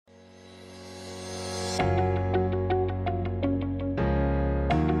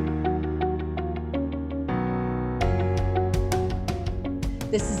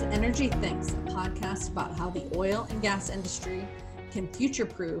This is Energy Thinks, a podcast about how the oil and gas industry can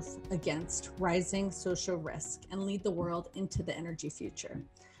future-proof against rising social risk and lead the world into the energy future.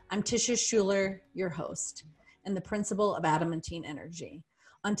 I'm Tisha Schuler, your host, and the principal of Adamantine Energy.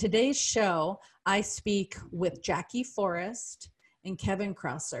 On today's show, I speak with Jackie Forrest and Kevin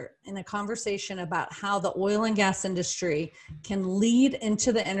Krauser in a conversation about how the oil and gas industry can lead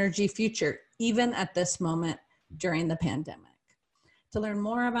into the energy future, even at this moment during the pandemic. To learn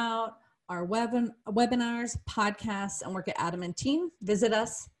more about our webinars, podcasts, and work at Adamantine, visit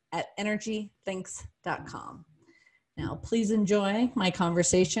us at energythinks.com. Now, please enjoy my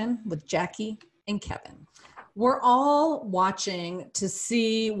conversation with Jackie and Kevin. We're all watching to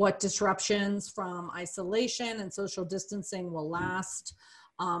see what disruptions from isolation and social distancing will last.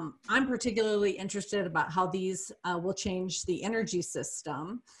 I'm particularly interested about how these will change the energy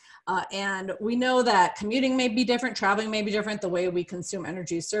system. And we know that commuting may be different, traveling may be different, the way we consume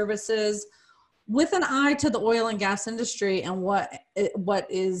energy services, with an eye to the oil and gas industry and what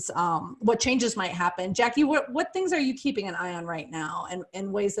changes might happen. Jackie, what things are you keeping an eye on right now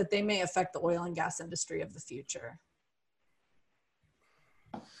and ways that they may affect the oil and gas industry of the future?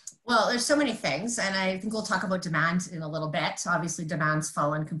 Well, there's so many things, and I think we'll talk about demand in a little bit. Obviously, demand's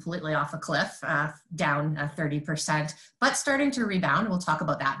fallen completely off a cliff, down 30%, but starting to rebound. We'll talk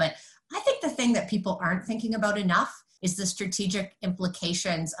about that. But I think the thing that people aren't thinking about enough is the strategic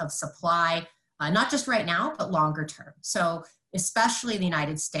implications of supply, not just right now, but longer term. So especially the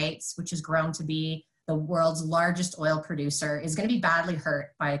United States, which has grown to be the world's largest oil producer, is going to be badly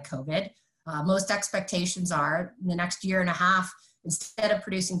hurt by COVID. Most expectations are in the next year and a half, instead of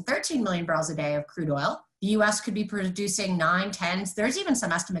producing 13 million barrels a day of crude oil, the US could be producing 9, 10, there's even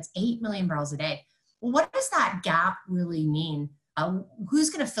some estimates, 8 million barrels a day. Well, what does that gap really mean?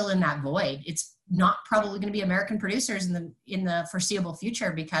 Who's going to fill in that void? It's not probably going to be American producers in the foreseeable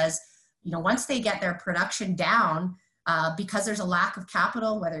future, because once they get their production down, because there's a lack of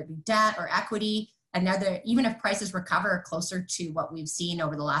capital, whether it be debt or equity, and even if prices recover closer to what we've seen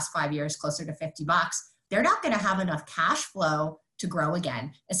over the last 5 years, closer to $50, they're not going to have enough cash flow to grow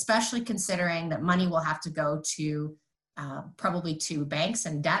again, especially considering that money will have to go to probably to banks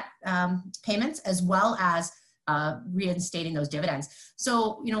and debt payments, as well as reinstating those dividends.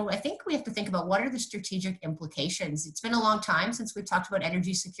 So, I think we have to think about what are the strategic implications. It's been a long time since we've talked about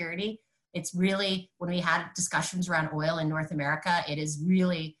energy security. It's really, when we had discussions around oil in North America, it is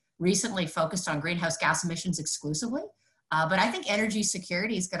really recently focused on greenhouse gas emissions exclusively. But I think energy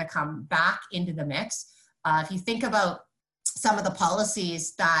security is going to come back into the mix. If you think about some of the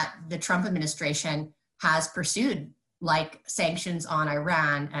policies that the Trump administration has pursued, like sanctions on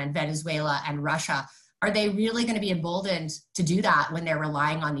Iran and Venezuela and Russia, are they really going to be emboldened to do that when they're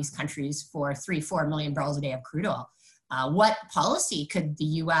relying on these countries for 3-4 million barrels a day of crude oil? What policy could the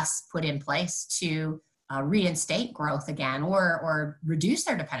U.S. put in place to reinstate growth again or reduce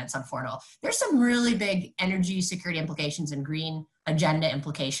their dependence on foreign oil? There's some really big energy security implications and green agenda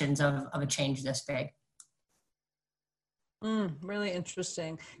implications of a change this big. Really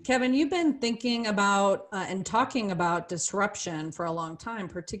interesting. Kevin, you've been thinking about and talking about disruption for a long time,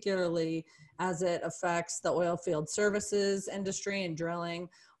 particularly as it affects the oil field services industry and drilling.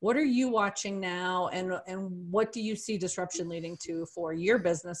 What are you watching now, and what do you see disruption leading to for your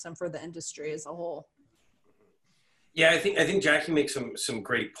business and for the industry as a whole? Yeah, I think Jackie makes some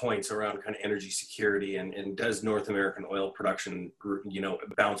great points around kind of energy security and does North American oil production,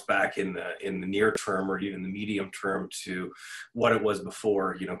 bounce back in the near term or even the medium term to what it was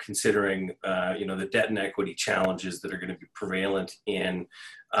before, considering, the debt and equity challenges that are going to be prevalent in,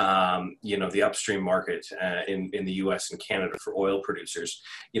 the upstream market in the US and Canada for oil producers.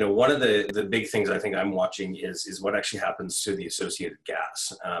 One of the big things I think I'm watching is what actually happens to the associated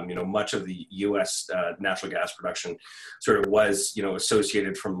gas. Much of the US natural gas production sort of was,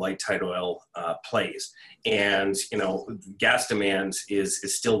 associated from light tight oil plays. And, gas demand is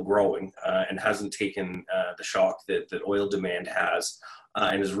still growing and hasn't taken the shock that oil demand has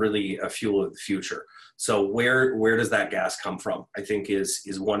and is really a fuel of the future. So where does that gas come from? I think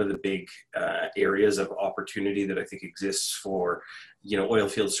is one of the big areas of opportunity that I think exists for, oil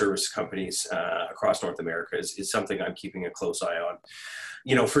field service companies across North America is something I'm keeping a close eye on.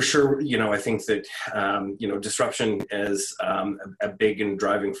 For sure, I think that, disruption is a big and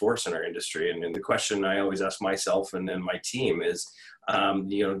driving force in our industry. And the question I always ask myself and my team is,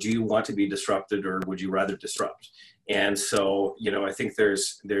 do you want to be disrupted or would you rather disrupt? And so, I think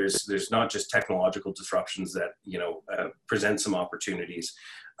there's not just technological disruptions that, present some opportunities.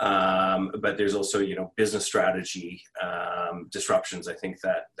 But there's also, business strategy disruptions, I think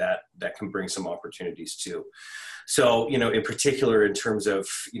that can bring some opportunities too. So, in particular, in terms of,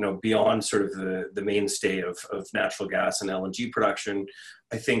 beyond sort of the mainstay of natural gas and LNG production,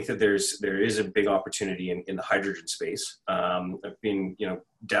 I think that there is a big opportunity in the hydrogen space. I've been,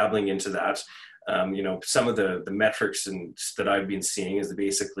 dabbling into that. Some of the metrics that I've been seeing is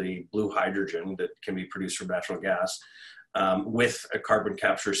basically blue hydrogen that can be produced from natural gas with a carbon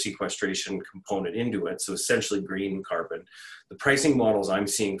capture sequestration component into it. So essentially green carbon. The pricing models I'm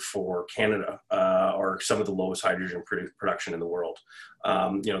seeing for Canada are some of the lowest hydrogen production in the world.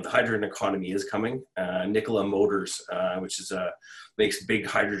 The hydrogen economy is coming. Nikola Motors, which makes big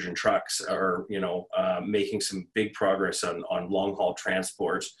hydrogen trucks, are making some big progress on long haul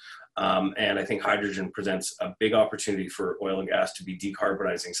transport. And I think hydrogen presents a big opportunity for oil and gas to be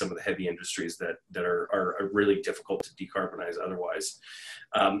decarbonizing some of the heavy industries that are really difficult to decarbonize otherwise.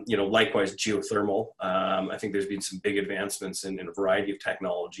 Likewise, geothermal. I think there's been some big advancements in a variety of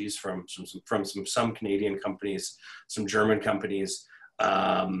technologies from some Canadian companies, some German companies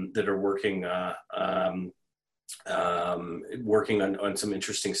that are working on some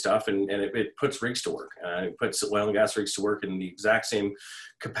interesting stuff, and it puts rigs to work. It puts oil and gas rigs to work in the exact same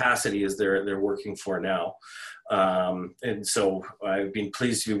capacity as they're working for now. And so I've been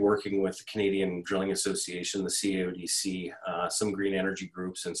pleased to be working with the Canadian Drilling Association, the CAODC, some green energy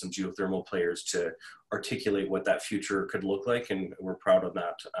groups, and some geothermal players to articulate what that future could look like, and we're proud of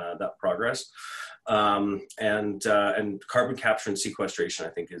that progress. And carbon capture and sequestration, I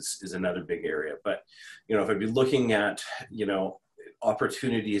think, is another big area. But if I'd be looking at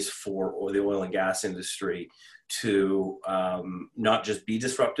opportunities for the oil and gas industry to not just be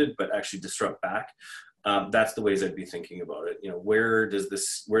disrupted, but actually disrupt back, that's the ways I'd be thinking about it. Where does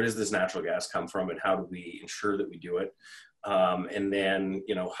this natural gas come from, and how do we ensure that we do it? And then,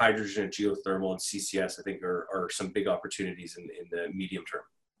 hydrogen and geothermal and CCS, I think, are some big opportunities in the medium term.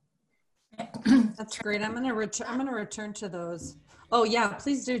 That's great. I'm going to return to those. Oh yeah,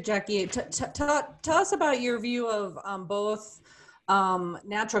 please do, Jackie. Tell us about your view of both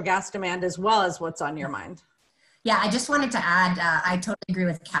natural gas demand as well as what's on your mind. Yeah, I just wanted to add, I totally agree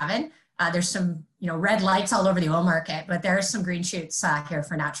with Kevin. There's some, red lights all over the oil market, but there are some green shoots here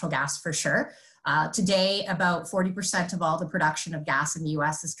for natural gas for sure. Today, about 40% of all the production of gas in the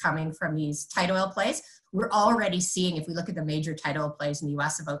US is coming from these tight oil plays. We're already seeing, if we look at the major tight oil plays in the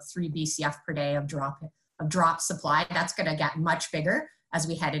US, about 3 BCF per day of drop supply. That's going to get much bigger as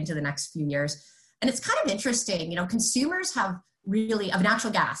we head into the next few years. And it's kind of interesting, consumers have really, of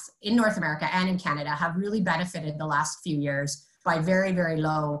natural gas in North America and in Canada, have really benefited the last few years by very, very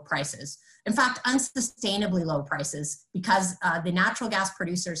low prices. In fact, unsustainably low prices, because the natural gas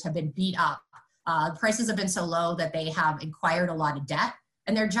producers have been beat up. Prices have been so low that they have acquired a lot of debt,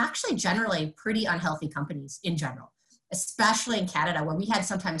 and they're actually generally pretty unhealthy companies in general, especially in Canada, where we had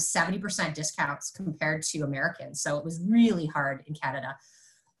sometimes 70% discounts compared to Americans. So it was really hard in Canada.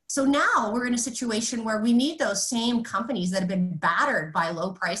 So now we're in a situation where we need those same companies that have been battered by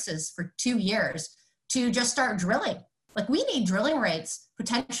low prices for 2 years to just start drilling. Like, we need drilling rates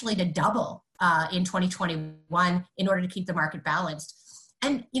potentially to double in 2021 in order to keep the market balanced.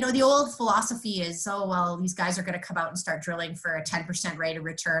 And, the old philosophy is, oh, well, these guys are going to come out and start drilling for a 10% rate of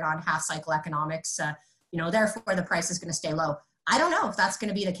return on half cycle economics. Therefore the price is going to stay low. I don't know if that's going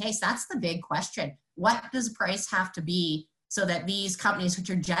to be the case. That's the big question. What does the price have to be so that these companies, which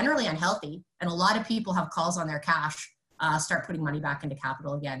are generally unhealthy, and a lot of people have calls on their cash, start putting money back into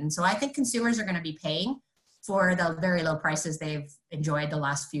capital again? And so I think consumers are going to be paying for the very low prices they've enjoyed the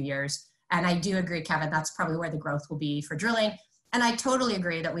last few years. And I do agree, Kevin, that's probably where the growth will be for drilling. And I totally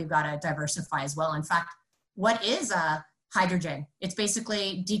agree that we've got to diversify as well. In fact, what is hydrogen? It's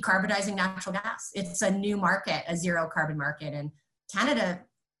basically decarbonizing natural gas. It's a new market, a zero carbon market. And Canada,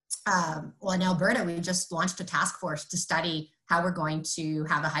 in Alberta, we just launched a task force to study how we're going to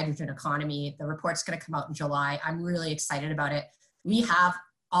have a hydrogen economy. The report's going to come out in July. I'm really excited about it. We have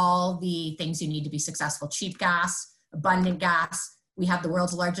all the things you need to be successful: cheap gas, abundant gas. We have the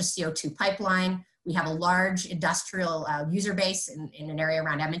world's largest CO2 pipeline. We have a large industrial user base in an area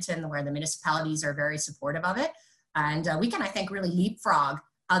around Edmonton where the municipalities are very supportive of it. And we can, I think, really leapfrog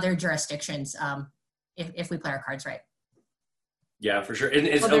other jurisdictions if we play our cards right. Yeah, for sure. And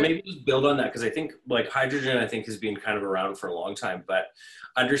so maybe just build on that, because I think like hydrogen, I think has been kind of around for a long time, but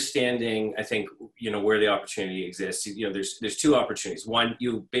understanding, I think, where the opportunity exists, there's two opportunities. One,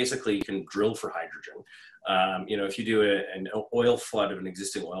 you basically can drill for hydrogen. If you do an oil flood of an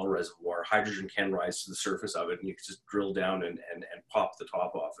existing oil reservoir, hydrogen can rise to the surface of it, and you can just drill down and pop the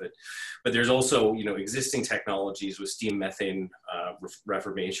top off it. But there's also, existing technologies with steam methane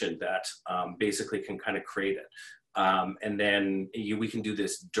reformation that basically can kind of create it. And then we can do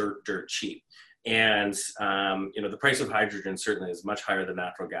this dirt cheap. And, the price of hydrogen certainly is much higher than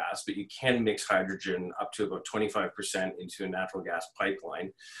natural gas, but you can mix hydrogen up to about 25% into a natural gas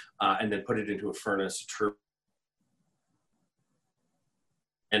pipeline, and then put it into a furnace,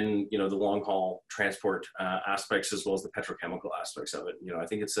 and, the long haul transport aspects, as well as the petrochemical aspects of it. I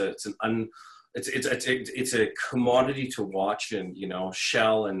think it's a commodity to watch. And,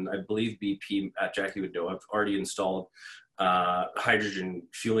 Shell and I believe BP, Jackie would know, have already installed hydrogen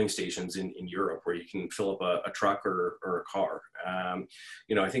fueling stations in Europe, where you can fill up a truck or a car.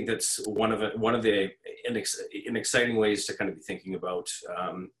 I think that's one of the exciting ways to kind of be thinking about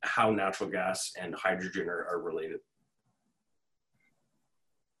how natural gas and hydrogen are related.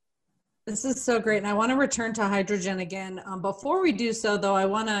 This is so great. And I want to return to hydrogen again. Before we do so, though, I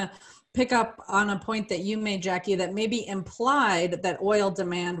want to pick up on a point that you made, Jackie, that maybe implied that oil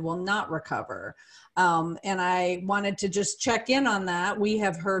demand will not recover. And I wanted to just check in on that. We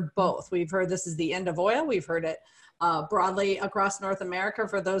have heard both. We've heard this is the end of oil. We've heard it broadly across North America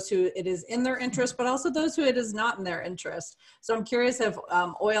for those who it is in their interest, but also those who it is not in their interest. So I'm curious if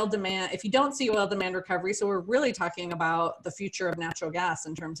oil demand, if you don't see oil demand recovery, so we're really talking about the future of natural gas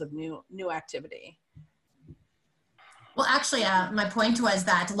in terms of new activity. Well, actually, my point was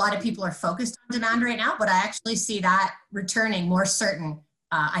that a lot of people are focused on demand right now, but I actually see that returning more certain.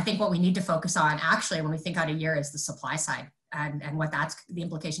 I think what we need to focus on actually when we think out a year is the supply side and what that's the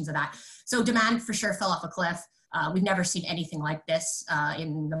implications of that. So demand for sure fell off a cliff. We've never seen anything like this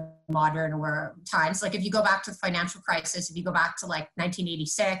in the modern times. Like if you go back to the financial crisis, if you go back to like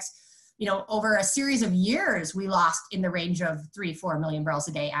 1986, over a series of years, we lost in the range of 3-4 million barrels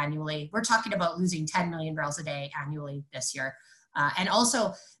a day annually. We're talking about losing 10 million barrels a day annually this year. And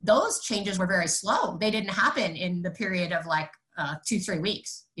also those changes were very slow. They didn't happen in the period of like 2-3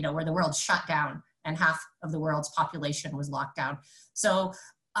 weeks, where the world shut down and half of the world's population was locked down. So,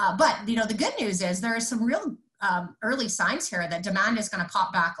 but the good news is there are some real early signs here that demand is going to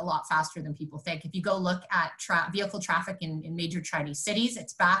pop back a lot faster than people think. If you go look at vehicle traffic in major Chinese cities,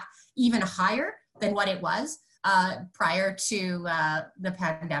 it's back even higher than what it was prior to the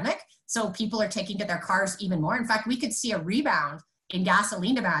pandemic. So people are taking to their cars even more. In fact, we could see a rebound in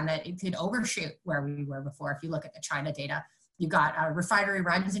gasoline demand that it could overshoot where we were before. If you look at the China data, you've got refinery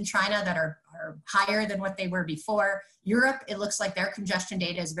runs in China that are higher than what they were before. Europe, it looks like their congestion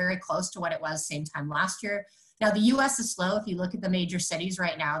data is very close to what it was same time last year. Now, the US is slow. If you look at the major cities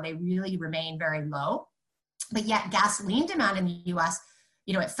right now, they really remain very low. But yet gasoline demand in the US,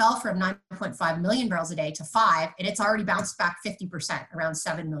 it fell from 9.5 million barrels a day to 5, and it's already bounced back 50%, around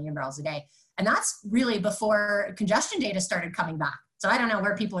 7 million barrels a day. And that's really before congestion data started coming back. So I don't know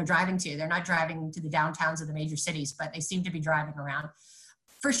where people are driving to. They're not driving to the downtowns of the major cities, but they seem to be driving around.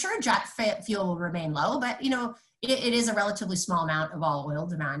 For sure, jet fuel will remain low, but it is a relatively small amount of all oil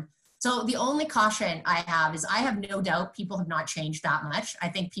demand. So the only caution I have is I have no doubt people have not changed that much. I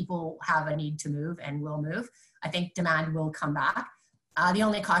think people have a need to move and will move. I think demand will come back. The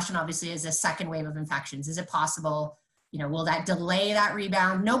only caution obviously is a second wave of infections. Is it possible, will that delay that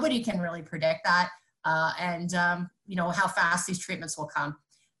rebound? Nobody can really predict that. And how fast these treatments will come.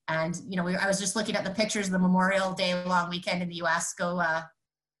 And, I was just looking at the pictures of the Memorial Day long weekend in the US.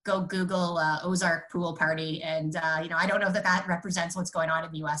 Go Google Ozark pool party. And, I don't know that that represents what's going on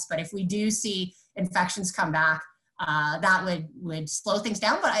in the US, but if we do see infections come back, that would slow things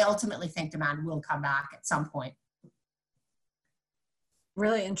down. But I ultimately think demand will come back at some point.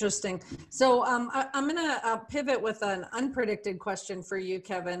 Really interesting. So I'm going to pivot with an unpredicted question for you,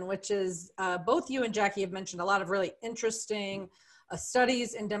 Kevin, which is both you and Jackie have mentioned a lot of really interesting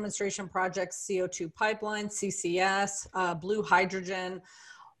studies and demonstration projects, CO2 pipelines, CCS, blue hydrogen.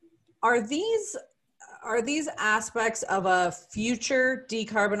 Are these aspects of a future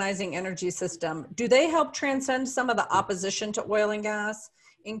decarbonizing energy system, do they help transcend some of the opposition to oil and gas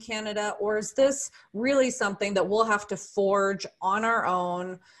in Canada, or is this really something that we'll have to forge on our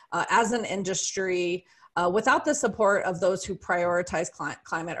own as an industry without the support of those who prioritize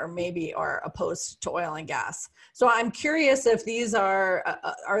climate or maybe are opposed to oil and gas? So I'm curious if these are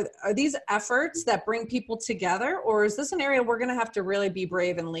these efforts that bring people together, or is this an area we're going to have to really be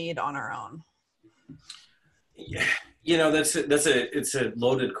brave and lead on our own? It's a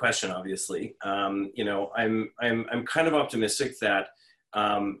loaded question, obviously. I'm kind of optimistic that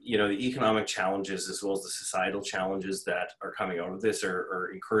the economic challenges as well as the societal challenges that are coming out of this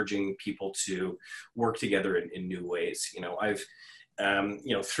are encouraging people to work together in new ways. I've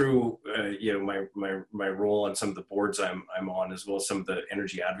through my role on some of the boards I'm on, as well as some of the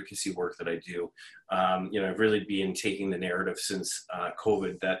energy advocacy work that I do. I've really been taking the narrative since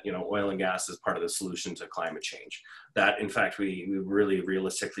COVID that oil and gas is part of the solution to climate change. That in fact we really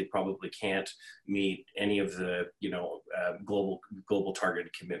realistically probably can't meet any of the global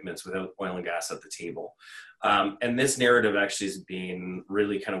targeted commitments without oil and gas at the table. And this narrative actually is being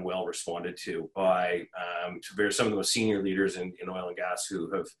really kind of well responded to by some of the most senior leaders in oil and gas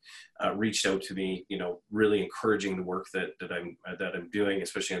who have reached out to me, really encouraging the work that I'm doing,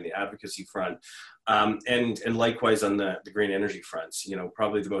 especially on the advocacy front, and likewise on the green energy fronts.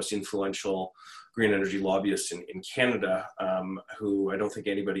 Probably the most influential green energy lobbyist in Canada, who I don't think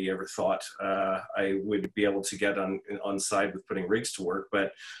anybody ever thought I would be able to get on side with putting rigs to work,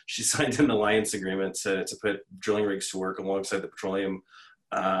 but she signed an alliance agreement to put drilling rigs to work alongside the petroleum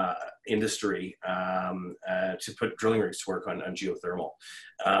industry, to put drilling rigs to work on geothermal.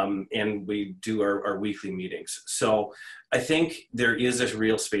 And we do our weekly meetings. So I think there is a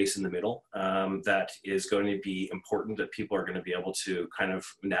real space in the middle that is going to be important, that people are going to be able to kind of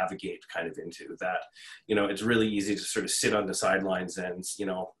navigate into that. It's really easy to sort of sit on the sidelines and,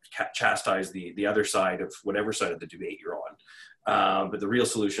 chastise the other side of whatever side of the debate you're on. But the real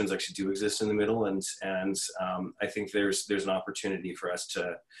solutions actually do exist in the middle, and I think there's an opportunity for us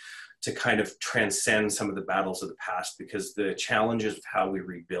to kind of transcend some of the battles of the past, because the challenges of how we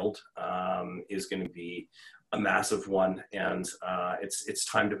rebuild is going to be a massive one, and it's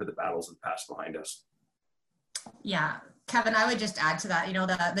time to put the battles of the past behind us. Yeah, Kevin, I would just add to that.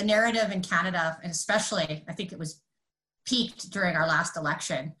 The narrative in Canada, and especially I think it was peaked during our last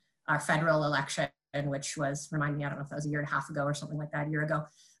election, our federal election, which was, remind me, I don't know if that was a year and a half ago or something like that, a year ago,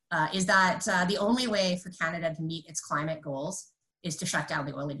 is that the only way for Canada to meet its climate goals is to shut down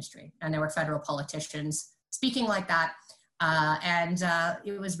the oil industry. And there were federal politicians speaking like that. And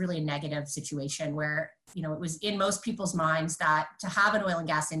it was really a negative situation where, it was in most people's minds that to have an oil and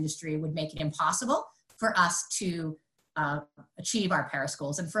gas industry would make it impossible for us to achieve our Paris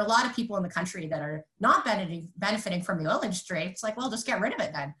goals. And for a lot of people in the country that are not benefiting from the oil industry, it's like, well, just get rid of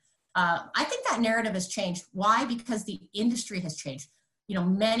it then. I think that narrative has changed. Why? Because the industry has changed.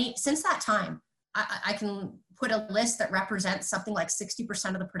 Since that time, I can put a list that represents something like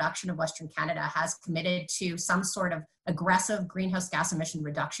 60% of the production of Western Canada has committed to some sort of aggressive greenhouse gas emission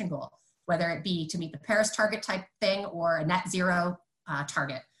reduction goal, whether it be to meet the Paris target type thing or a net zero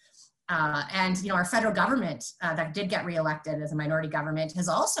target. And our federal government that did get reelected as a minority government has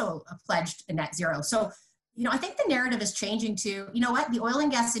also pledged a net zero. So, I think the narrative is changing to, the oil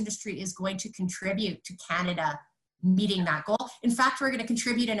and gas industry is going to contribute to Canada meeting that goal. In fact, we're going to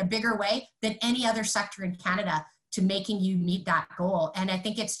contribute in a bigger way than any other sector in Canada to making you meet that goal. And I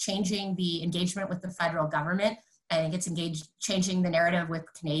think it's changing the engagement with the federal government. I think it's changing the narrative with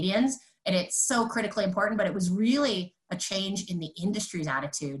Canadians. And it's so critically important, but it was really a change in the industry's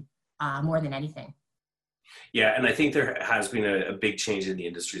attitude more than anything. Yeah, and I think there has been a big change in the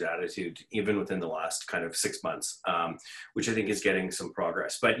industry's attitude, even within the last kind of 6 months, which I think is getting some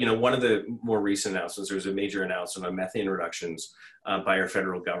progress. But, one of the more recent announcements, there was a major announcement on methane reductions by our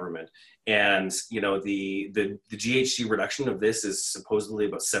federal government. And, the GHG reduction of this is supposedly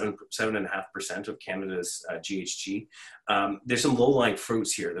about 7.5% of Canada's GHG. There's some low-lying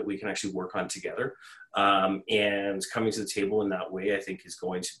fruits here that we can actually work on together. And coming to the table in that way, I think, is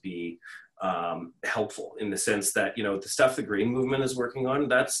going to be helpful in the sense that, the stuff the green movement is working on,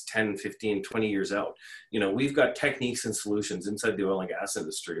 that's 10, 15, 20 years out. We've got techniques and solutions inside the oil and gas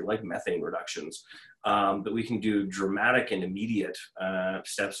industry, like methane reductions, that we can do dramatic and immediate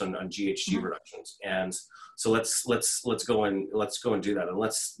steps on GHG reductions. And so let's go and do that. And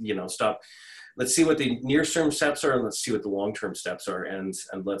let's see what the near-term steps are, and let's see what the long-term steps are, and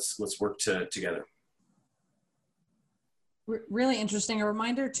let's work together. Really interesting. A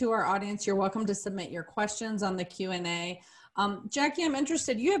reminder to our audience, you're welcome to submit your questions on the Q&A. Jackie, I'm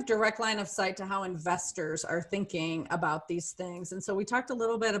interested, you have direct line of sight to how investors are thinking about these things. And so we talked a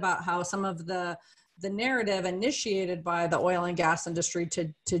little bit about how some of the narrative initiated by the oil and gas industry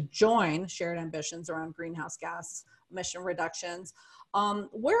to join shared ambitions around greenhouse gas emission reductions.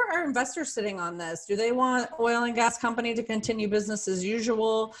 Where are investors sitting on this? Do they want oil and gas company to continue business as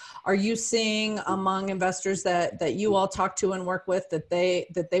usual? Are you seeing among investors that you all talk to and work with that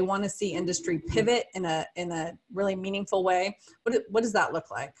they want to see industry pivot in a really meaningful way? What does that look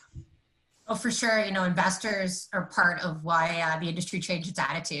like? Oh, for sure. You know, investors are part of why the industry changed its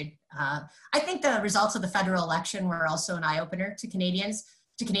attitude. I think the results of the federal election were also an eye-opener to Canadians,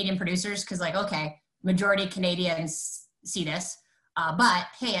 to Canadian producers, because like, okay, majority Canadians see this, but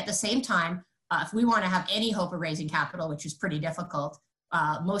hey, at the same time, if we want to have any hope of raising capital, which is pretty difficult,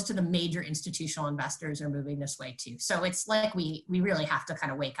 most of the major institutional investors are moving this way too. So it's like we really have to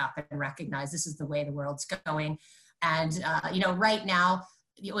kind of wake up and recognize this is the way the world's going. And you know, right now,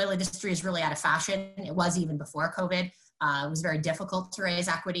 the oil industry is really out of fashion. It was even before COVID. It was very difficult to raise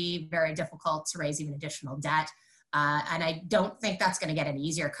equity, very difficult to raise even additional debt. And I don't think that's going to get any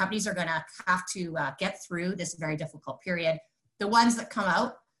easier. Companies are going to have to get through this very difficult period. The ones that come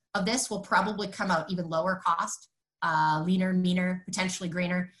out of this will probably come out even lower cost, leaner, meaner, potentially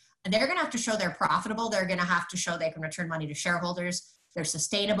greener. And they're going to have to show they're profitable. They're going to have to show they can return money to shareholders. They're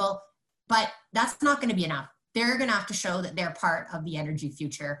sustainable. But that's not going to be enough. They're going to have to show that they're part of the energy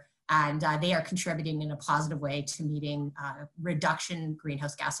future and they are contributing in a positive way to meeting reduction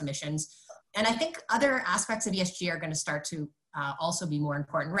greenhouse gas emissions. And I think other aspects of ESG are going to start to also be more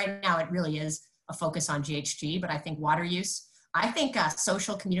important. Right now, it really is a focus on GHG, but I think water use, I think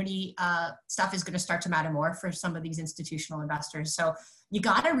social community stuff is going to start to matter more for some of these institutional investors. So you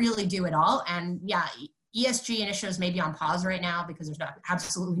got to really do it all. And yeah, ESG initiatives may be on pause right now because there's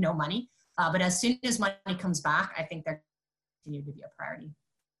absolutely no money. But as soon as money comes back, I think they're continue to be a priority.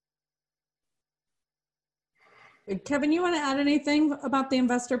 Kevin, you want to add anything about the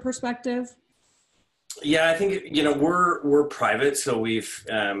investor perspective? Yeah, I think, you know, we're private, so we've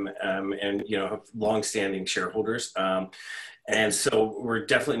and you know, have longstanding shareholders, and so we're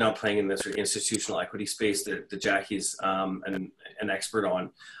definitely not playing in this institutional equity space that Jackie's an expert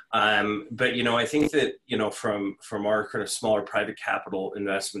on. But you know, I think that, you know, from our kind of smaller private capital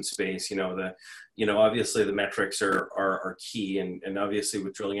investment space, you know, obviously the metrics are key, and obviously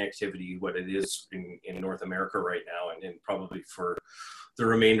with drilling activity, what it is in North America right now, and probably for the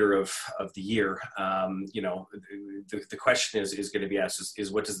remainder of the year, you know, the question is going to be asked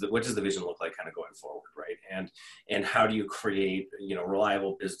is what does the vision look like kind of going forward, right? And how do you create, you know,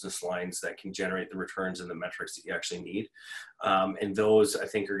 reliable business lines that can generate the returns and the metrics that you actually need? And those, I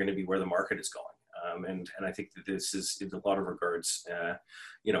think, are going to be where the market is going. And I think that this is, in a lot of regards,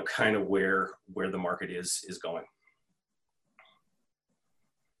 you know, kind of where the market is going.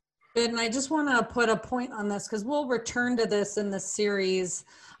 Good, and I just want to put a point on this because we'll return to this in the series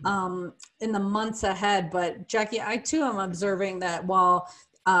in the months ahead. But Jackie, I too am observing that while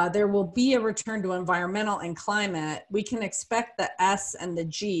there will be a return to environmental and climate, we can expect the S and the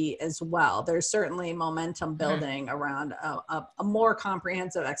G as well. There's certainly momentum building around a more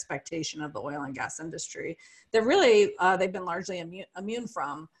comprehensive expectation of the oil and gas industry that really they've been largely immune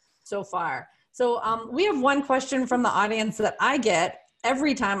from so far. So we have one question from the audience that I get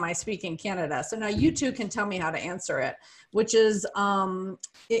every time I speak in Canada. So now you two can tell me how to answer it, which is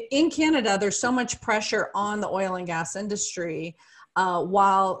in Canada, there's so much pressure on the oil and gas industry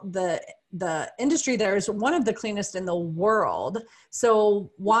while the industry there is one of the cleanest in the world. So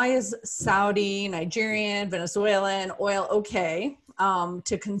why is Saudi, Nigerian, Venezuelan oil okay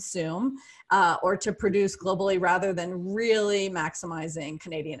to consume or to produce globally rather than really maximizing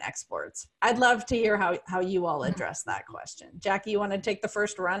Canadian exports? I'd love to hear how you all address that question. Jackie, you want to take the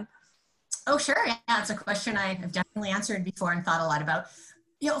first run? Oh, sure. Yeah, it's a question I have definitely answered before and thought a lot about.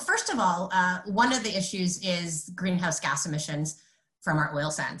 You know, first of all, one of the issues is greenhouse gas emissions from our oil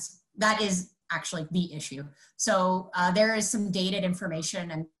sands. That is actually the issue. So there is some dated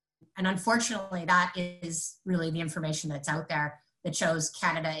information, and unfortunately, that is really the information that's out there that shows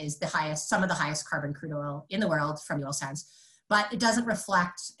Canada is the highest, some of the highest carbon crude oil in the world from the oil sands. But it doesn't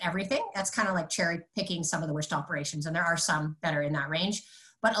reflect everything. That's kind of like cherry picking some of the worst operations, and there are some that are in that range.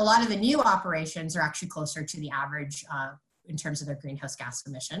 But a lot of the new operations are actually closer to the average in terms of their greenhouse gas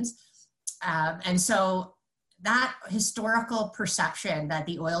emissions. And so that historical perception that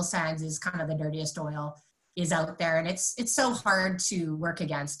the oil sands is kind of the dirtiest oil is out there, and it's so hard to work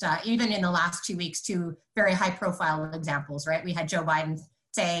against. Even in the last 2 weeks, two very high profile examples, right? We had Joe Biden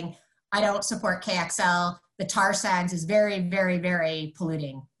saying, I don't support KXL. The tar sands is very, very, very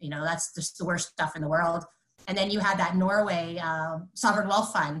polluting. You know, that's just the worst stuff in the world. And then you had that Norway sovereign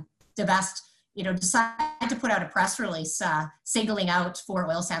wealth fund divest, you know, decide to put out a press release singling out 4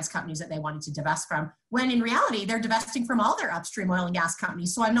 oil sands companies that they wanted to divest from, when in reality, they're divesting from all their upstream oil and gas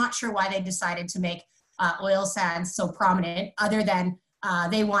companies. So I'm not sure why they decided to make oil sands so prominent, other than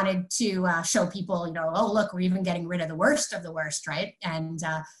they wanted to show people, you know, oh, look, we're even getting rid of the worst, right? And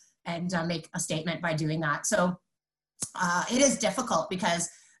make a statement by doing that. So it is difficult because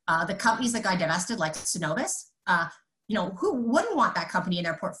the companies that got divested, like Cenovus, who wouldn't want that company in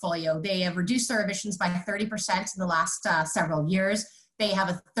their portfolio? They have reduced their emissions by 30% in the last several years. They have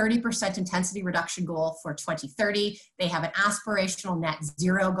a 30% intensity reduction goal for 2030. They have an aspirational net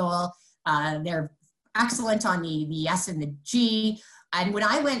zero goal. They're excellent on the S and the G. And when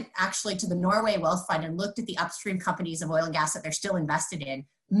I went actually to the Norway Wealth Fund and looked at the upstream companies of oil and gas that they're still invested in,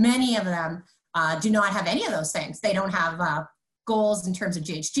 many of them do not have any of those things. They don't have goals in terms of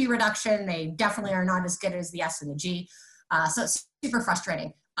GHG reduction. They definitely are not as good as the S and the G. So it's super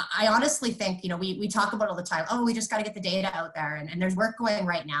frustrating. I honestly think, we talk about all the time, oh, we just got to get the data out there. And there's work going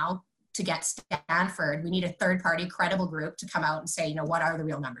right now to get Stanford. We need a third-party credible group to come out and say, what are the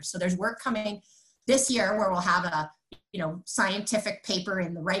real numbers? So there's work coming this year where we'll have a scientific paper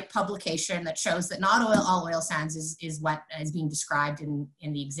in the right publication that shows that not all oil sands is what is being described in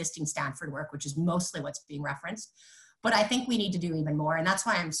the existing Stanford work, which is mostly what's being referenced. But I think we need to do even more. And that's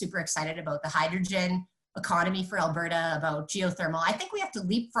why I'm super excited about the hydrogen economy for Alberta, about geothermal. I think we have to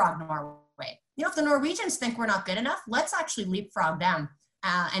leapfrog Norway. If the Norwegians think we're not good enough, let's actually leapfrog them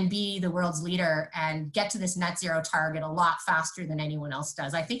and be the world's leader and get to this net zero target a lot faster than anyone else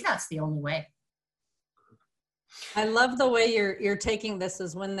does. I think that's the only way. I love the way you're taking this,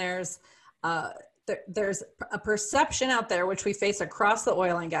 is when there's a perception out there, which we face across the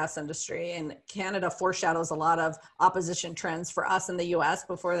oil and gas industry, and Canada foreshadows a lot of opposition trends for us in the US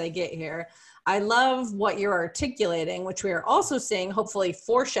before they get here. I love what you're articulating, which we are also seeing hopefully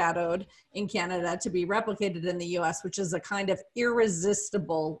foreshadowed in Canada to be replicated in the US, which is a kind of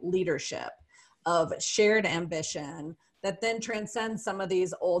irresistible leadership of shared ambition that then transcends some of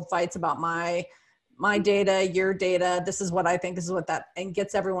these old fights about my data, your data, this is what I think, this is what that, and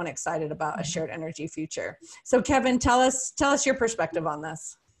gets everyone excited about a shared energy future. So Kevin, tell us your perspective on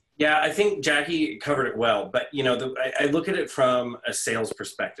this. Yeah, I think Jackie covered it well, but I look at it from a sales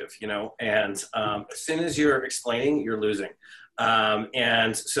perspective, and as soon as you're explaining, you're losing.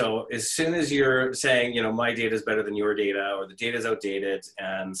 And so as soon as you're saying, my data is better than your data, or the data is outdated,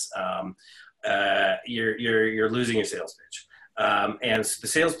 and you're losing your sales pitch. And the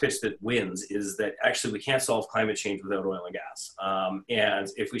sales pitch that wins is that actually we can't solve climate change without oil and gas. And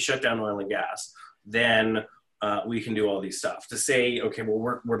if we shut down oil and gas, then we can do all these stuff. To say, okay,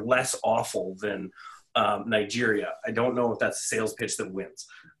 well, we're less awful than Nigeria. I don't know if that's a sales pitch that wins.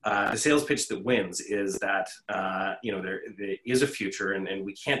 The sales pitch that wins is that, there is a future, and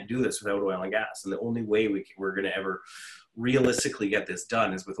we can't do this without oil and gas. And the only way we're going to ever realistically get this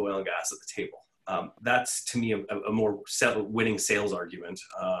done is with oil and gas at the table. That's, to me, a more winning sales argument.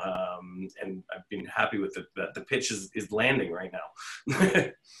 And I've been happy with the pitch is landing right now.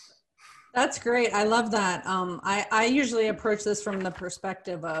 That's great. I love that. I usually approach this from the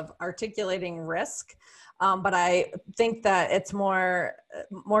perspective of articulating risk, but I think that it's more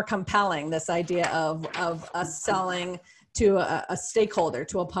compelling, this idea of us selling to a stakeholder,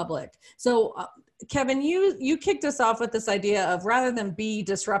 to a public. So Kevin, you kicked us off with this idea of, rather than be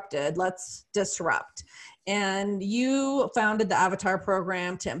disrupted, let's disrupt. And you founded the Avatar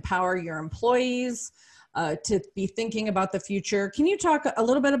program to empower your employees to be thinking about the future. Can you talk a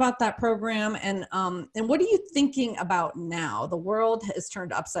little bit about that program, and what are you thinking about now? The world has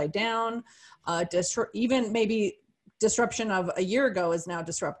turned upside down. Even maybe disruption of a year ago is now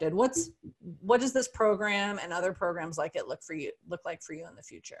disrupted. What does this program and other programs like it look like for you in the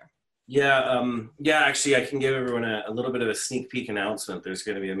future? Yeah, actually, I can give everyone a little bit of a sneak peek announcement. There's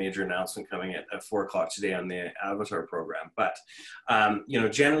going to be a major announcement coming at 4 o'clock today on the Avatar program. But,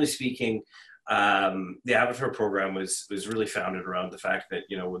 generally speaking, the Avatar program was really founded around the fact that,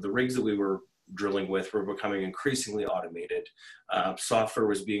 with the rigs that we were drilling with were becoming increasingly automated. Software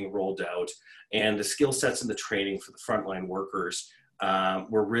was being rolled out, and the skill sets and the training for the frontline workers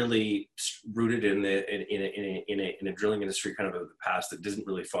were really rooted in a drilling industry kind of the past that didn't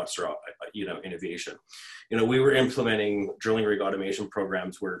really foster, innovation. We were implementing drilling rig automation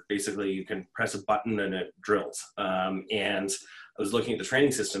programs where basically you can press a button and it drills. And I was looking at the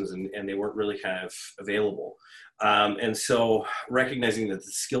training systems, and they weren't really kind of available. And so recognizing that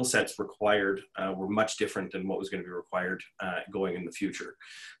the skill sets required were much different than what was going to be required going in the future.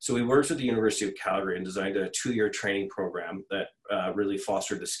 So we worked with the University of Calgary and designed a 2-year training program that really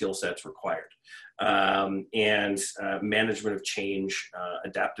fostered the skill sets required. And management of change,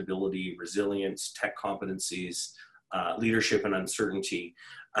 adaptability, resilience, tech competencies, leadership and uncertainty.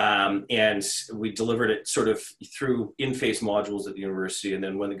 And we delivered it sort of through in-face modules at the university. And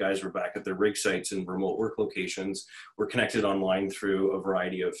then when the guys were back at their rig sites and remote work locations, we're connected online through a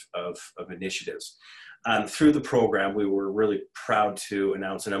variety of initiatives. Through the program, we were really proud to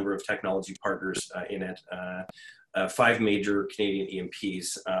announce a number of technology partners in it. 5 major Canadian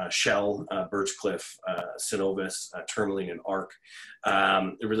E&Ps, Shell, Birchcliff, Cenovus, Tourmaline, and ARC.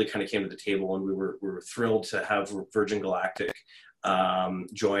 It really kind of came to the table, and we were thrilled to have Virgin Galactic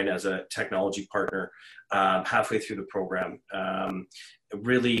join as a technology partner halfway through the program.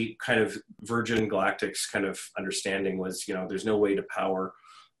 Really kind of Virgin Galactic's kind of understanding was, there's no way to power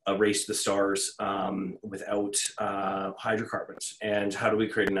a race to the stars without hydrocarbons, and how do we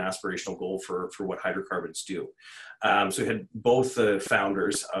create an aspirational goal for what hydrocarbons do. So we had both the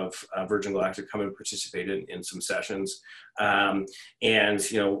founders of Virgin Galactic come and participate in some sessions, and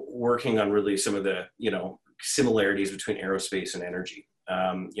working on really some of the similarities between aerospace and energy.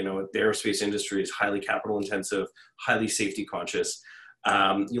 The aerospace industry is highly capital intensive, highly safety conscious.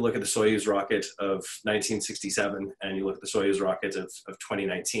 You look at the Soyuz rocket of 1967 and you look at the Soyuz rocket of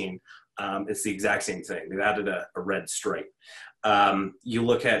 2019, it's the exact same thing. They've added a red stripe. You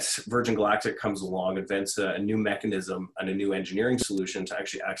look at Virgin Galactic comes along, invents a new mechanism and a new engineering solution to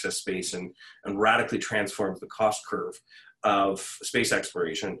actually access space and radically transforms the cost curve of space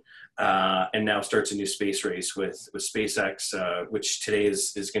exploration, and now starts a new space race with SpaceX, which today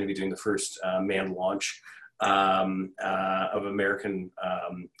is going to be doing the first manned launch of American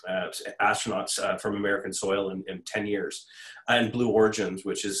astronauts from American soil in 10 years, and Blue Origins,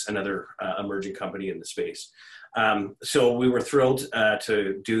 which is another emerging company in the space. So we were thrilled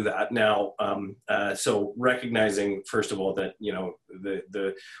to do that. Now, so recognizing, first of all, that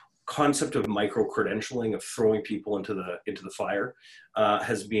the concept of micro-credentialing, of throwing people into the fire,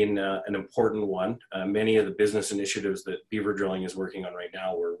 has been an important one. Many of the business initiatives that Beaver Drilling is working on right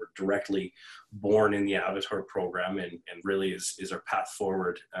now were directly born in the Avatar program, and really is our path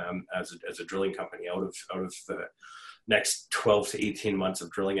forward as a drilling company out of the next 12 to 18 months of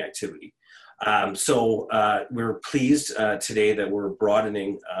drilling activity. So we're pleased today that we're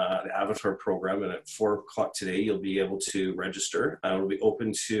broadening the Avatar program, and at 4 o'clock today, you'll be able to register. It'll be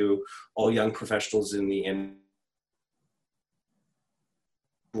open to all young professionals in the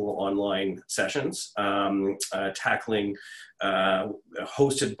online sessions, tackling,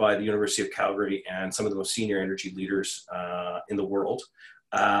 hosted by the University of Calgary and some of the most senior energy leaders in the world.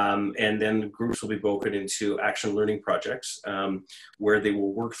 And then the groups will be broken into action learning projects, where they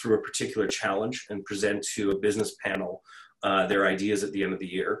will work through a particular challenge and present to a business panel their ideas at the end of the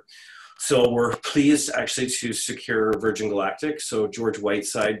year. So we're pleased actually to secure Virgin Galactic. So George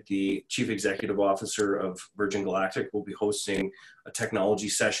Whiteside, the Chief Executive Officer of Virgin Galactic, will be hosting a technology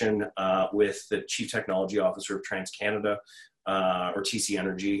session with the Chief Technology Officer of TransCanada, or TC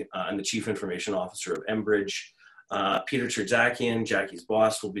Energy, and the Chief Information Officer of Enbridge. Peter Cherzakian, Jackie's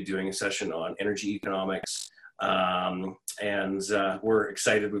boss, will be doing a session on energy economics. And we're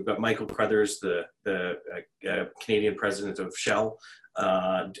excited. We've got Michael Crothers, the Canadian president of Shell,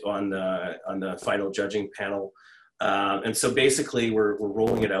 on the final judging panel. And so basically we're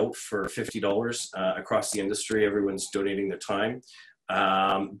rolling it out for $50 across the industry. Everyone's donating their time,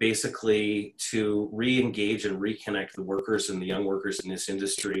 basically to re-engage and reconnect the workers and the young workers in this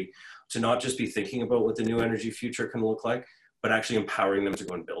industry, to not just be thinking about what the new energy future can look like, but actually empowering them to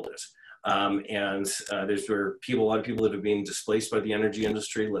go and build it. There's a lot of people that have been displaced by the energy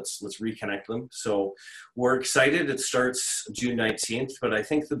industry. Let's reconnect them. So we're excited. It starts June 19th, but I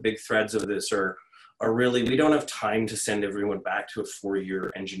think the big threads of this are really, we don't have time to send everyone back to a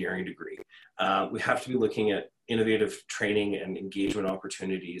 4-year engineering degree. We have to be looking at innovative training and engagement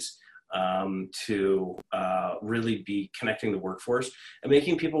opportunities to really be connecting the workforce and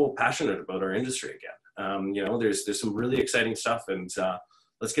making people passionate about our industry again. There's some really exciting stuff, and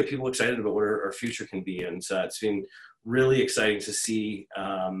let's get people excited about what our future can be. And it's been really exciting to see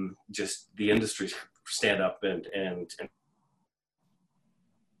just the industry stand up and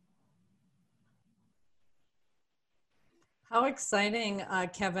How exciting,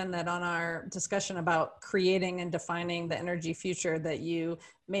 Kevin, that on our discussion about creating and defining the energy future, that you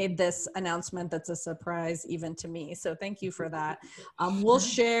made this announcement that's a surprise even to me. So thank you for that. We'll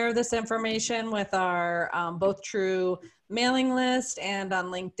share this information with our Both True mailing list and on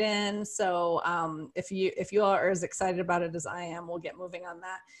LinkedIn. So if you all are as excited about it as I am, we'll get moving on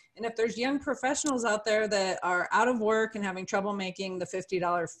that. And if there's young professionals out there that are out of work and having trouble making the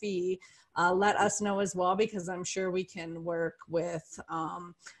 $50 fee, let us know as well, because I'm sure we can work with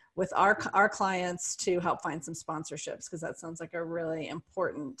our clients to help find some sponsorships, because that sounds like a really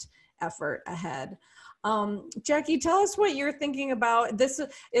important effort ahead. Jackie, tell us what you're thinking about this.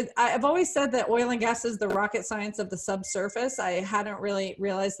 I've always said that oil and gas is the rocket science of the subsurface. I hadn't really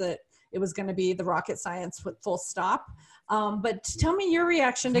realized that it was going to be the rocket science with full stop. But tell me your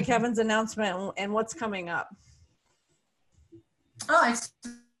reaction to Kevin's announcement and what's coming up. Oh, it's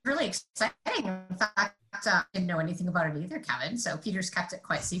really exciting. In fact, I didn't know anything about it either, Kevin. So Peter's kept it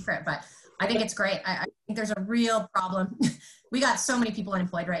quite secret, but I think it's great. I think there's a real problem. We got so many people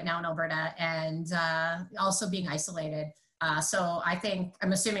unemployed right now in Alberta, and also being isolated. So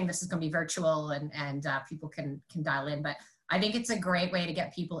I'm assuming this is going to be virtual and people can dial in, but I think it's a great way to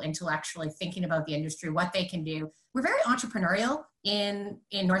get people intellectually thinking about the industry, what they can do. We're very entrepreneurial in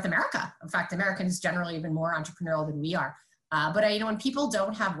North America. In fact, Americans generally even more entrepreneurial than we are. But when people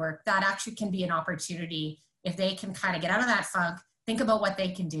don't have work, that actually can be an opportunity if they can kind of get out of that funk, think about what they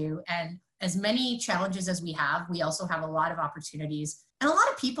can do. And as many challenges as we have, we also have a lot of opportunities and a lot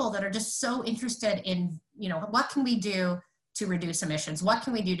of people that are just so interested in, what can we do to reduce emissions? What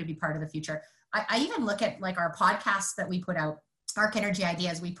can we do to be part of the future? I even look at like our podcasts that we put out, Arc Energy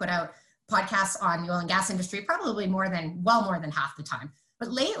Ideas, we put out podcasts on the oil and gas industry, probably more than half the time.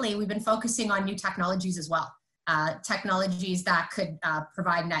 But lately we've been focusing on new technologies as well. Technologies that could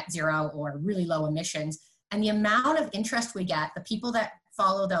provide net zero or really low emissions. And the amount of interest we get, the people that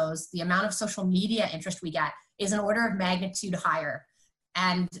follow those, the amount of social media interest we get is an order of magnitude higher.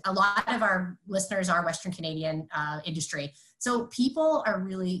 And a lot of our listeners are Western Canadian industry. So people are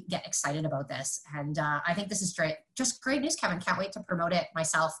really get excited about this. And I think this is just great news, Kevin. Can't wait to promote it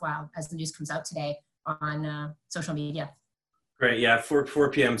myself as the news comes out today on social media. Great. Yeah. 4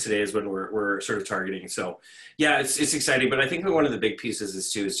 p.m. today is when we're sort of targeting. So yeah, it's exciting. But I think one of the big pieces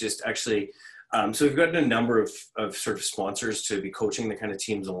is just actually, so we've gotten a number of sort of sponsors to be coaching the kind of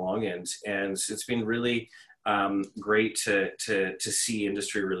teams along, and it's been really great to see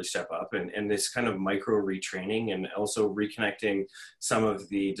industry really step up and this kind of micro retraining and also reconnecting some of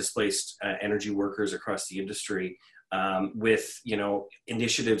the displaced energy workers across the industry with,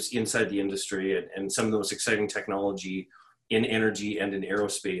 initiatives inside the industry and some of the most exciting technology in energy and in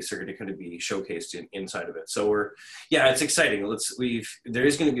aerospace are going to kind of be showcased inside of it. So it's exciting. There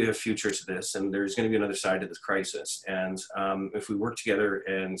is going to be a future to this, and there's going to be another side to this crisis. And if we work together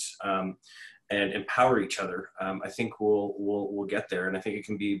and empower each other, I think we'll get there. And I think it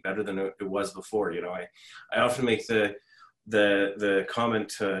can be better than it was before. I often make the comment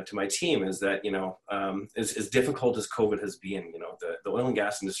to my team is that, as difficult as COVID has been, the oil and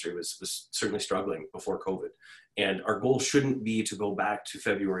gas industry was certainly struggling before COVID. And our goal shouldn't be to go back to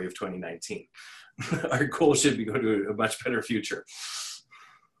February of 2019. Our goal should be go to a much better future.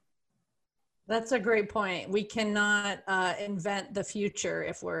 That's a great point. We cannot invent the future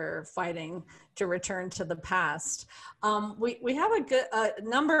if we're fighting to return to the past. We have a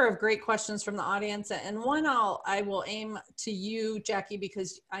number of great questions from the audience, and one I will aim to you, Jackie,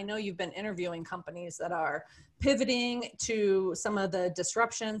 because I know you've been interviewing companies that are pivoting to some of the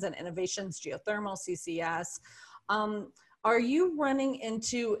disruptions and innovations, geothermal, CCS. Are you running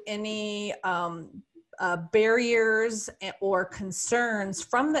into any barriers or concerns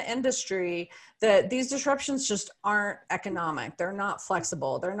from the industry that these disruptions just aren't economic, they're not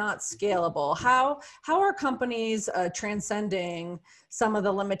flexible, they're not scalable? How are companies transcending some of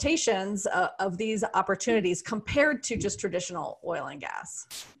the limitations of these opportunities compared to just traditional oil and gas?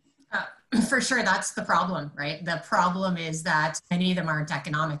 For sure, that's the problem, right? The problem is that many of them aren't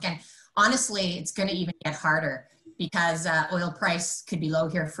economic. And honestly, it's going to even get harder because oil price could be low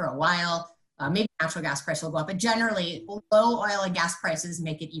here for a while. Maybe natural gas price will go up, but generally low oil and gas prices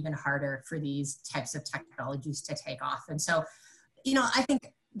make it even harder for these types of technologies to take off. And so, I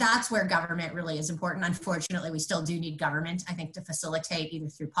think that's where government really is important. Unfortunately, we still do need government, I think, to facilitate either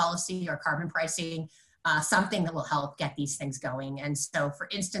through policy or carbon pricing, something that will help get these things going. And so, for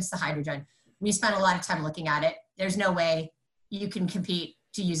instance, the hydrogen, we spent a lot of time looking at it. There's no way you can compete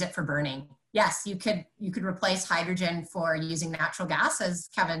to use it for burning. Yes, you could replace hydrogen for using natural gas, as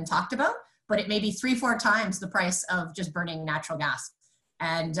Kevin talked about, but it may be 3-4 times the price of just burning natural gas.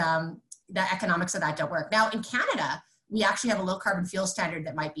 And the economics of that don't work. Now in Canada, we actually have a low carbon fuel standard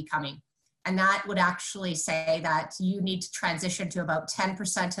that might be coming. And that would actually say that you need to transition to about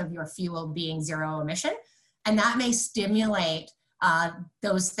 10% of your fuel being zero emission. And that may stimulate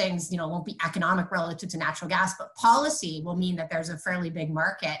those things, won't be economic relative to natural gas, but policy will mean that there's a fairly big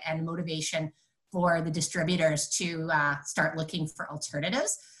market and motivation for the distributors to start looking for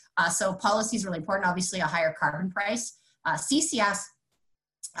alternatives. So policy is really important, obviously a higher carbon price. CCS,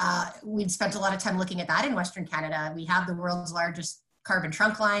 we've spent a lot of time looking at that in Western Canada. We have the world's largest carbon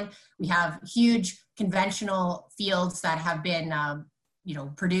trunk line. We have huge conventional fields that have been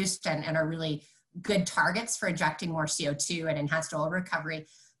produced and are really good targets for injecting more CO2 and enhanced oil recovery.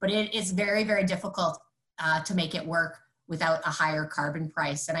 But it is very, very difficult to make it work without a higher carbon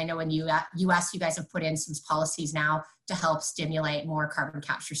price. And I know in the US, you guys have put in some policies now to help stimulate more carbon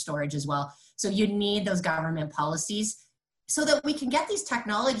capture storage as well. So you need those government policies so that we can get these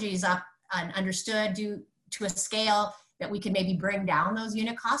technologies up and understood to a scale that we can maybe bring down those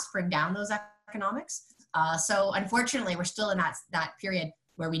unit costs, bring down those economics. So unfortunately, we're still in that period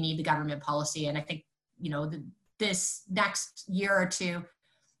where we need the government policy. And I think, this next year or two,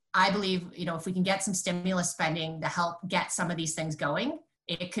 I believe, if we can get some stimulus spending to help get some of these things going,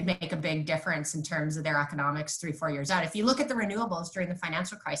 it could make a big difference in terms of their economics 3-4 years out. If you look at the renewables during the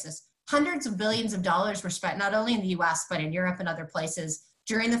financial crisis, hundreds of billions of dollars were spent not only in the US, but in Europe and other places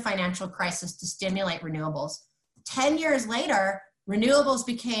during the financial crisis to stimulate renewables. 10 years later, renewables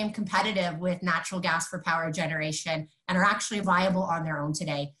became competitive with natural gas for power generation and are actually viable on their own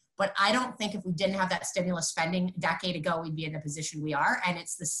today. But I don't think if we didn't have that stimulus spending a decade ago, we'd be in the position we are. And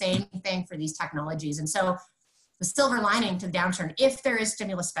it's the same thing for these technologies. And so the silver lining to the downturn, if there is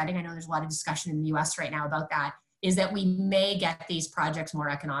stimulus spending, I know there's a lot of discussion in the US right now about that, is that we may get these projects more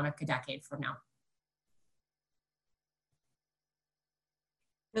economic a decade from now.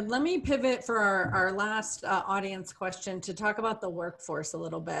 And let me pivot for our last audience question to talk about the workforce a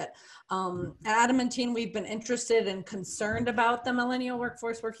little bit. At Adamantine, we've been interested and concerned about the millennial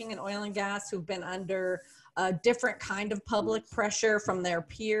workforce working in oil and gas who've been under a different kind of public pressure from their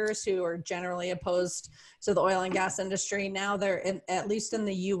peers who are generally opposed to the oil and gas industry. Now they're, at least in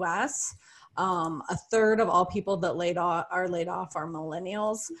the US, a third of all people that are laid off are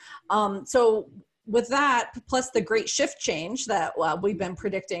millennials. So with that, plus the great shift change that we've been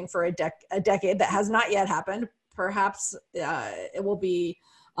predicting for a decade that has not yet happened, perhaps it will be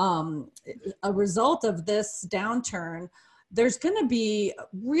a result of this downturn. There's going to be a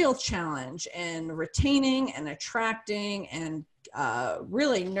real challenge in retaining and attracting and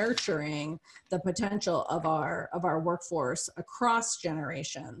really nurturing the potential of our workforce across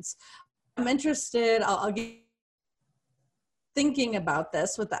generations. I'm interested, I'll get thinking about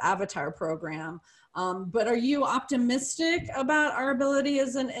this with the Avatar program, but are you optimistic about our ability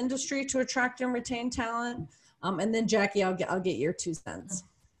as an industry to attract and retain talent? And then Jackie, I'll get your 2 cents.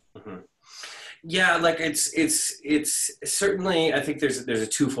 Mm-hmm. Yeah, like it's certainly, I think there's a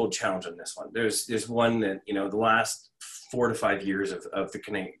twofold challenge on this one. There's one that, the last 4 to 5 years of the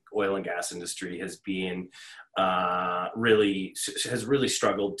Canadian oil and gas industry has been really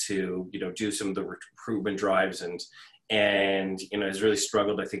struggled to, do some of the recruitment drives and has really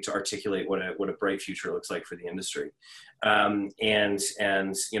struggled, I think, to articulate what a bright future looks like for the industry. And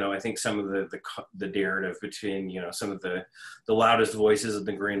I think some of the narrative between, some of the loudest voices of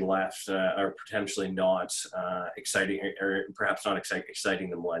the green left are potentially not exciting, or perhaps not exciting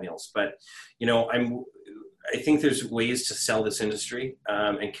the millennials. But, I think there's ways to sell this industry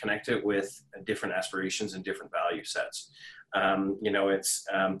and connect it with different aspirations and different value sets.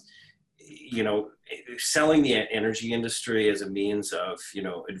 Selling the energy industry as a means of,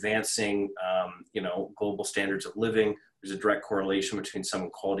 advancing, global standards of living. There's a direct correlation between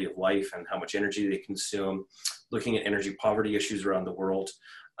someone's quality of life and how much energy they consume, looking at energy poverty issues around the world.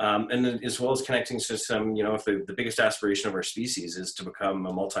 And then as well as connecting to some, if the biggest aspiration of our species is to become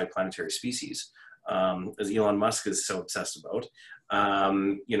a multi-planetary species, as Elon Musk is so obsessed about,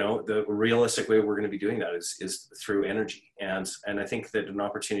 the realistic way we're going to be doing that is through energy. And I think that an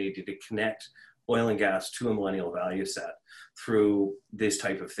opportunity to connect oil and gas to a millennial value set through this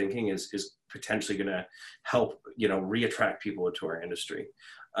type of thinking is potentially going to help, re-attract people into our industry.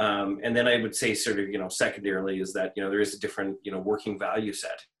 And then I would say sort of, secondarily is that, there is a different, working value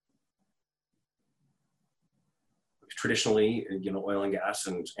set. Traditionally, oil and gas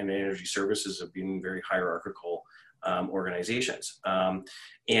and energy services have been very hierarchical organizations. And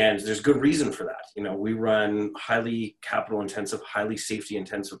there's good reason for that. We run highly capital intensive, highly safety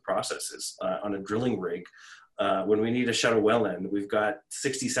intensive processes on a drilling rig. When we need to shut a well in, we've got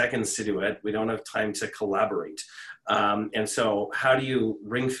 60 seconds to do it. We don't have time to collaborate. And so how do you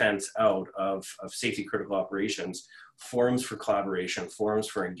ring fence out of safety critical operations, forums for collaboration, forums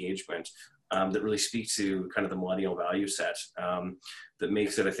for engagement, that really speak to kind of the millennial value set, that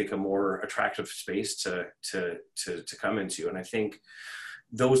makes it, I think, a more attractive space to come into. And I think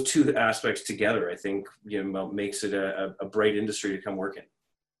those two aspects together, I think, makes it a bright industry to come work in.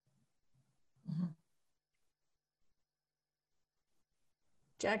 Mm-hmm.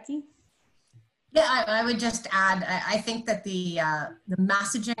 Jackie? Yeah, I would just add, I think that the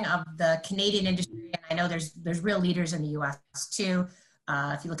messaging of the Canadian industry, and I know there's real leaders in the US too,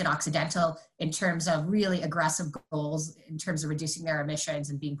 if you look at Occidental, in terms of really aggressive goals, in terms of reducing their emissions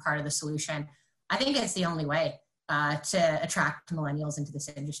and being part of the solution, I think it's the only way to attract millennials into this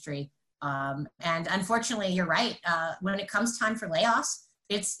industry. And unfortunately, you're right. When it comes time for layoffs,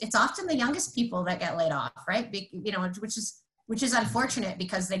 it's often the youngest people that get laid off, right? Which is unfortunate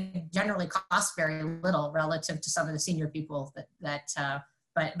because they generally cost very little relative to some of the senior people that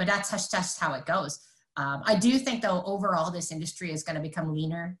but that's just how it goes. I do think though, overall, this industry is going to become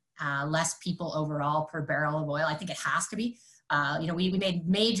leaner, less people overall per barrel of oil. I think it has to be. We made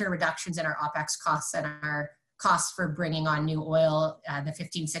major reductions in our OPEX costs and our costs for bringing on new oil the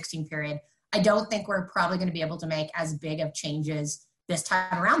 15-16 period. I don't think we're probably going to be able to make as big of changes this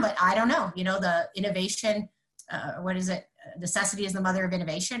time around, but I don't know. The innovation, necessity is the mother of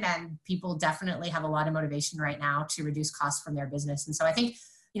innovation, and people definitely have a lot of motivation right now to reduce costs from their business. And so I think,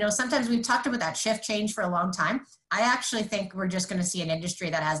 sometimes we've talked about that shift change for a long time. I actually think we're just going to see an industry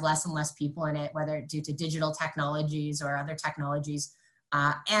that has less and less people in it, whether due to digital technologies or other technologies.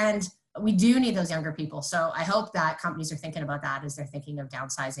 And we do need those younger people. So I hope that companies are thinking about that as they're thinking of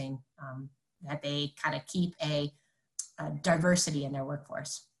downsizing, that they kind of keep a diversity in their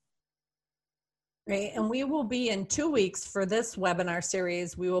workforce. Great. And we will be in 2 weeks for this webinar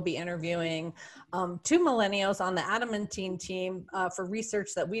series. We will be interviewing 2 millennials on the Adamantine team for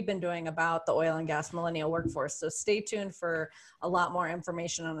research that we've been doing about the oil and gas millennial workforce. So stay tuned for a lot more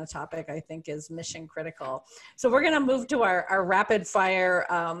information on the topic I think is mission critical. So we're going to move to our rapid fire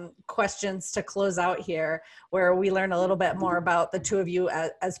questions to close out here, where we learn a little bit more about the two of you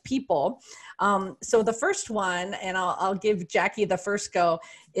as people. So the first one, and I'll give Jackie the first go,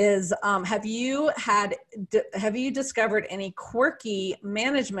 is have you discovered any quirky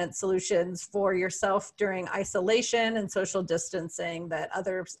management solutions for yourself during isolation and social distancing that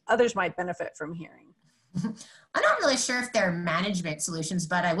others might benefit from hearing? I'm not really sure if they're management solutions,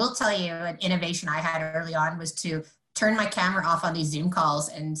 but I will tell you an innovation I had early on was to turn my camera off on these Zoom calls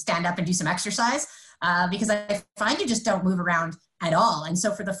and stand up and do some exercise because I find you just don't move around at all. And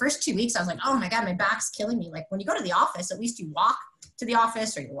so for the first 2 weeks, I was like, oh my God, my back's killing me. Like when you go to the office, at least you walk to the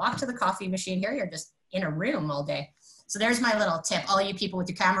office or you walk to the coffee machine. Here you're just in a room all day. So there's my little tip. All you people with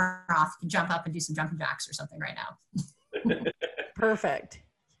your camera off can jump up and do some jumping jacks or something right now. Perfect.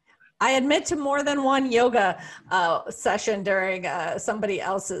 I admit to more than one yoga session during somebody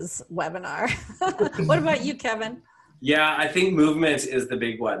else's webinar. What about you, Kevin? Yeah, I think movement is the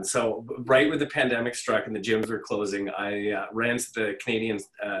big one. So right when the pandemic struck and the gyms were closing, I ran to the Canadian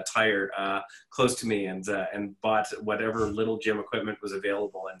Tire close to me and bought whatever little gym equipment was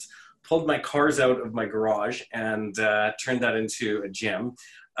available and pulled my cars out of my garage and turned that into a gym.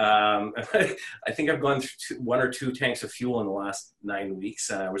 I think I've gone through 1 or 2 tanks of fuel in the last 9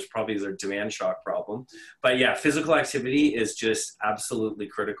 weeks, which probably is a demand shock problem. But yeah, physical activity is just absolutely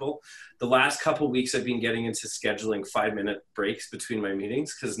critical. The last couple of weeks I've been getting into scheduling 5-minute breaks between my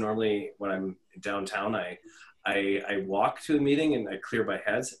meetings, because normally when I'm downtown, I walk to a meeting and I clear my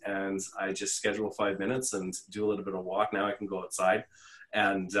head and I just schedule 5 minutes and do a little bit of walk. Now I can go outside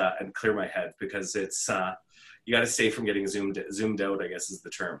and clear my head, because it's you got to stay from getting zoomed out, I guess is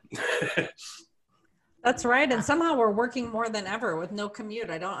the term. That's right. And somehow we're working more than ever with no commute.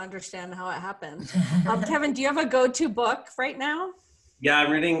 I don't understand how it happened. Kevin, do you have a go-to book right now? Yeah,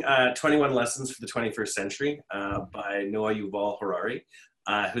 I'm reading 21 Lessons for the 21st Century by Noah Yuval Harari,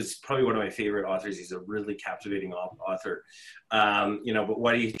 who's probably one of my favorite authors. He's a really captivating author. But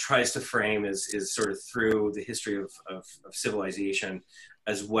what he tries to frame is sort of through the history of civilization,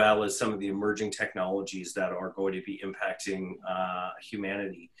 as well as some of the emerging technologies that are going to be impacting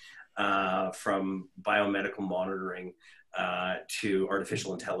humanity, from biomedical monitoring to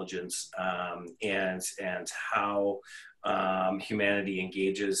artificial intelligence, and how humanity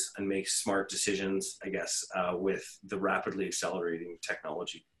engages and makes smart decisions, I guess, with the rapidly accelerating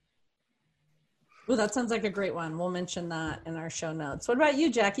technology. Well, that sounds like a great one. We'll mention that in our show notes. What about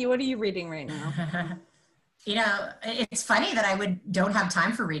you, Jackie? What are you reading right now? It's funny that I don't have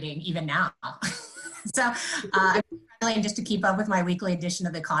time for reading even now. So I'm struggling just to keep up with my weekly edition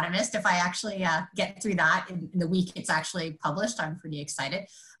of The Economist. If I actually get through that in the week it's actually published, I'm pretty excited.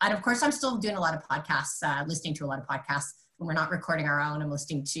 And of course, I'm still doing a lot of podcasts, listening to a lot of podcasts. When we're not recording our own, I'm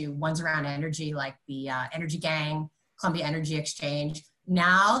listening to ones around energy, like the Energy Gang, Columbia Energy Exchange.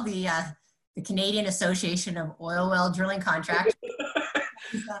 Now the Canadian Association of Oil Well Drilling Contractors.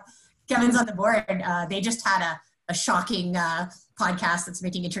 Kevin's on the board. They just had a shocking podcast that's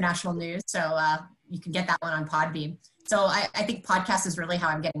making international news. So you can get that one on Podbean. So I think podcast is really how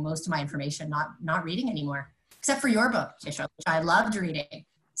I'm getting most of my information, not reading anymore, except for your book, Tisha, which I loved reading.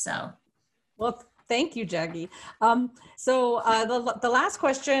 So. Well, thank you, Jackie. So the last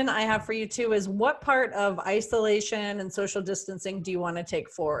question I have for you too is, what part of isolation and social distancing do you want to take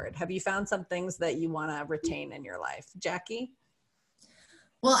forward? Have you found some things that you want to retain in your life? Jackie?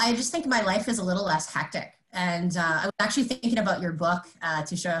 Well, I just think my life is a little less hectic. And I was actually thinking about your book,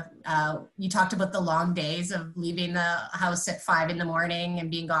 Tisha. You talked about the long days of leaving the house at 5 in the morning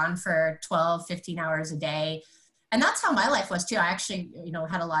and being gone for 12, 15 hours a day. And that's how my life was too. I actually,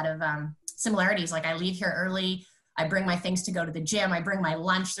 had a lot of similarities. Like I leave here early. I bring my things to go to the gym. I bring my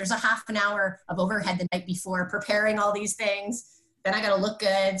lunch. There's a half an hour of overhead the night before preparing all these things. Then I got to look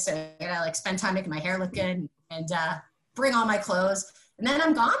good. So I got to like spend time making my hair look good and bring all my clothes. And then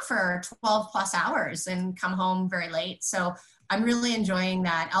I'm gone for 12 plus hours and come home very late. So I'm really enjoying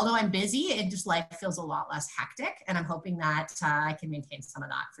that. Although I'm busy, it just life feels a lot less hectic. And I'm hoping that I can maintain some of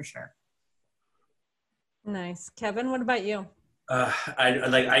that for sure. Nice. Kevin, what about you?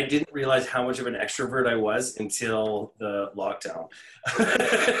 I didn't realize how much of an extrovert I was until the lockdown.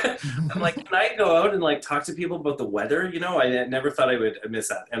 I'm like, can I go out and like talk to people about the weather? I never thought I would miss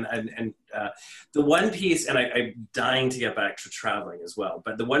that. And the one piece, and I'm dying to get back to traveling as well.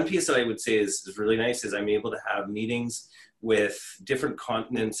 But the one piece that I would say is really nice is I'm able to have meetings with different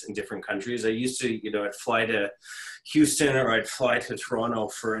continents and different countries. I used to, I'd fly to Houston or I'd fly to Toronto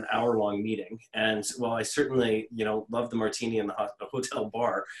for an hour-long meeting. And while I certainly, love the martini in the hotel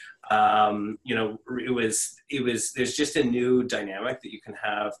bar, there's just a new dynamic that you can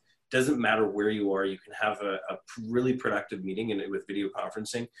have. Doesn't matter where you are, you can have a really productive meeting with video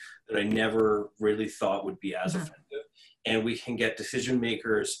conferencing that I never really thought would be as effective. And we can get decision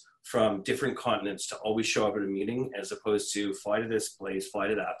makers from different continents to always show up at a meeting as opposed to fly to this place, fly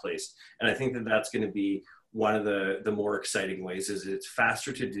to that place. And I think that that's going to be one of the more exciting ways is it's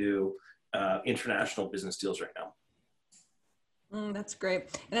faster to do international business deals right now. That's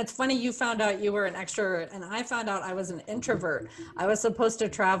great. And it's funny, you found out you were an extrovert and I found out I was an introvert. I was supposed to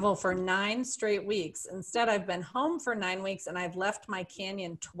travel for 9 straight weeks. Instead, I've been home for 9 weeks and I've left my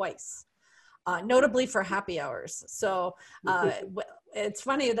canyon twice, notably for happy hours. So it's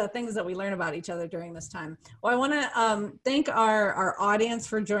funny the things that we learn about each other during this time. Well, I want to thank our audience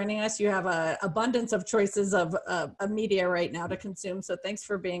for joining us. You have an abundance of choices of media right now to consume. So thanks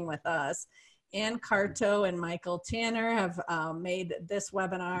for being with us. Ann Carto and Michael Tanner have made this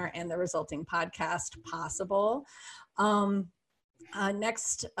webinar and the resulting podcast possible.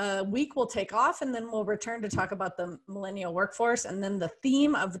 Next week we'll take off and then we'll return to talk about the millennial workforce, and then the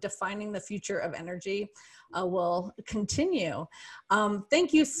theme of defining the future of energy will continue.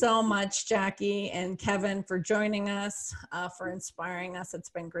 Thank you so much, Jackie and Kevin, for joining us, for inspiring us. It's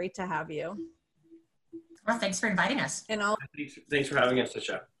been great to have you. Well, thanks for inviting us. And thanks for having us,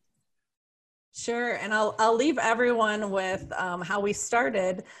 Tisha. Sure. And I'll leave everyone with how we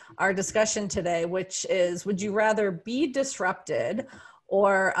started our discussion today, which is, would you rather be disrupted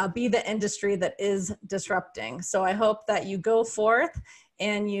or be the industry that is disrupting? So I hope that you go forth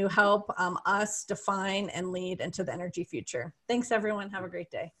and you help us define and lead into the energy future. Thanks, everyone. Have a great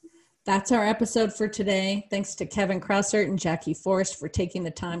day. That's our episode for today. Thanks to Kevin Krausert and Jackie Forrest for taking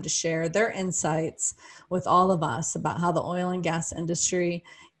the time to share their insights with all of us about how the oil and gas industry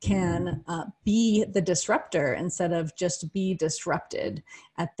can be the disruptor instead of just be disrupted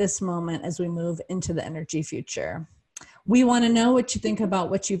at this moment as we move into the energy future. We want to know what you think about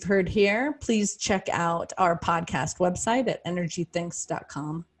what you've heard here. Please check out our podcast website at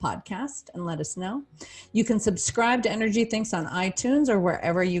energythinks.com/podcast and let us know. You can subscribe to Energy Thinks on iTunes or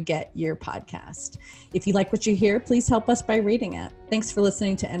wherever you get your podcast. If you like what you hear, please help us by reading it. Thanks for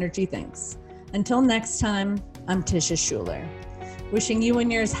listening to Energy Thinks. Until next time, I'm Tisha Schuler. Wishing you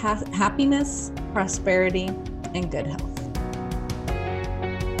and yours happiness, prosperity, and good health.